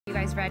You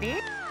guys ready?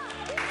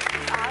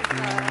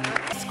 Awesome.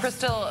 It's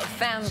Crystal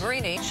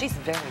Fambrini. She's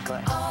very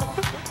good.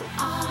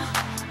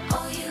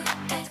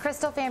 It's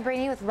Crystal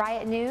Fambrini with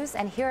Riot News,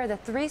 and here are the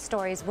 3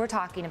 stories we're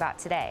talking about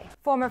today.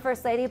 Former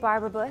First Lady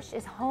Barbara Bush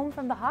is home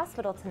from the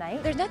hospital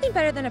tonight. There's nothing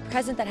better than a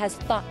present that has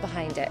thought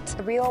behind it.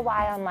 The real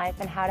why on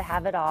life and how to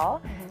have it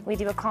all. We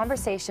do a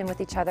conversation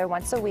with each other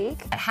once a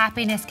week.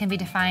 Happiness can be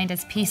defined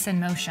as peace in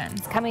motion.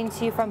 Coming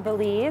to you from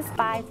Belize,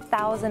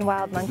 5,000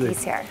 wild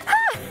monkeys here.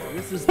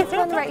 This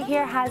one right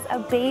here has a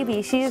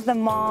baby. She is the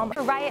mom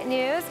for Riot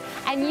News,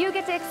 and you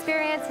get to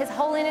experience His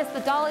Holiness the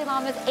Dalai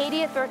Lama's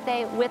 80th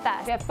birthday with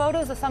us. We have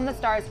photos of some of the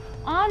stars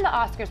on the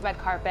Oscars red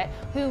carpet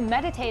who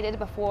meditated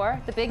before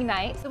the big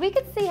night, so we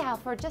could see how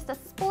for just a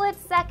split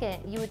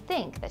second you would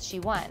think that she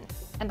won.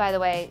 And by the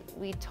way,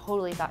 we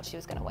totally thought she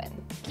was gonna win.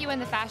 You win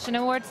the fashion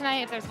award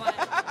tonight if there's one.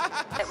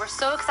 We're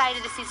so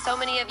excited to see so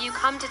many of you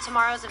come to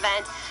tomorrow's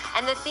event,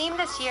 and the theme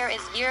this year is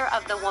Year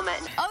of the Woman.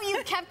 Oh,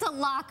 you kept a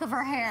lock of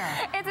her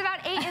hair. It's about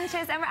 8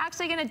 inches, and we're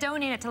actually going to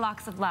donate it to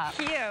Locks of Love.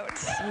 Cute.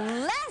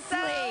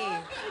 Leslie!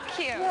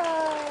 Cute.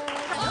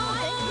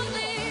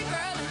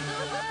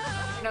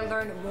 We're going to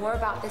learn more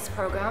about this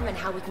program and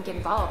how we can get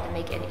involved and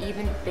make an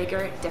even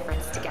bigger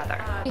difference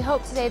together. We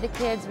hope today the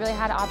kids really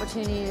had an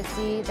opportunity to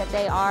see that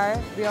they are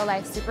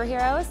real-life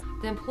superheroes.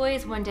 The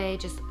employees one day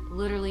just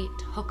literally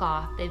took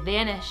off. They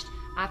vanished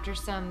after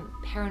some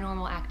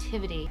paranormal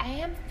activity. I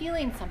am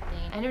feeling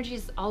something. Energy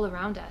is all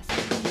around us.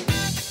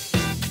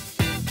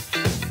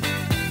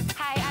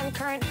 Hi, I'm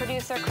current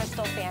producer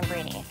Crystal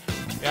Fambrini.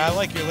 Yeah, I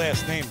like your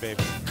last name,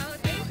 baby. Oh,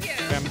 thank you.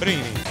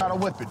 Fambrini. Gotta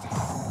whip it.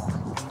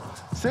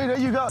 See, there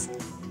you go.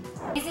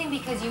 Amazing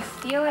because you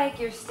feel like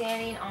you're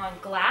standing on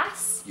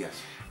glass. Yes.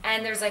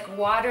 And there's like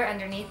water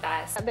underneath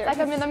us. Like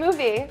I'm in the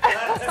movie. Okay,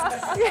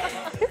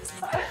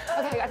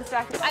 I got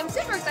distracted. I'm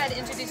super excited to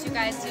introduce you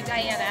guys to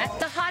Diana.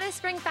 The hottest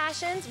spring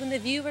fashions when the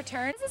view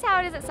returns. This is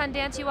how it is at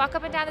Sundance. You walk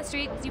up and down the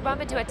street, you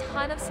bump into a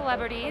ton of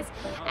celebrities,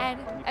 and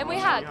we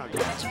hug.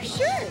 That's your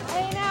shirt.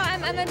 I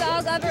know, I'm a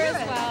dog lover as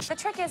well. The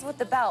trick is with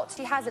the belt,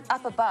 she has it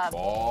up above.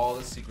 All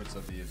the secrets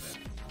of the event.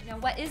 Now,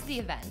 what is the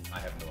event? I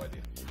have no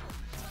idea.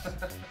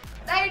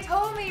 Now, you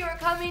told me you were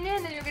coming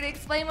in and you're going to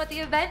explain what the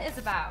event is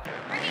about.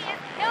 Brittany is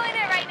killing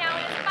it right now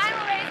in his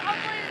final race.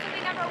 Hopefully this will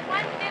be number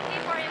 150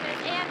 for him in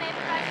his AMA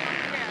professional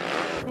career.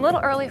 I'm a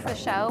little early for the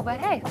show, but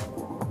hey,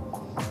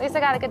 at least I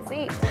got a good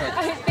seat.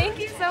 Thank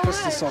you so much.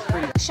 This is so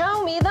pretty.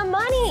 Show me the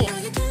money.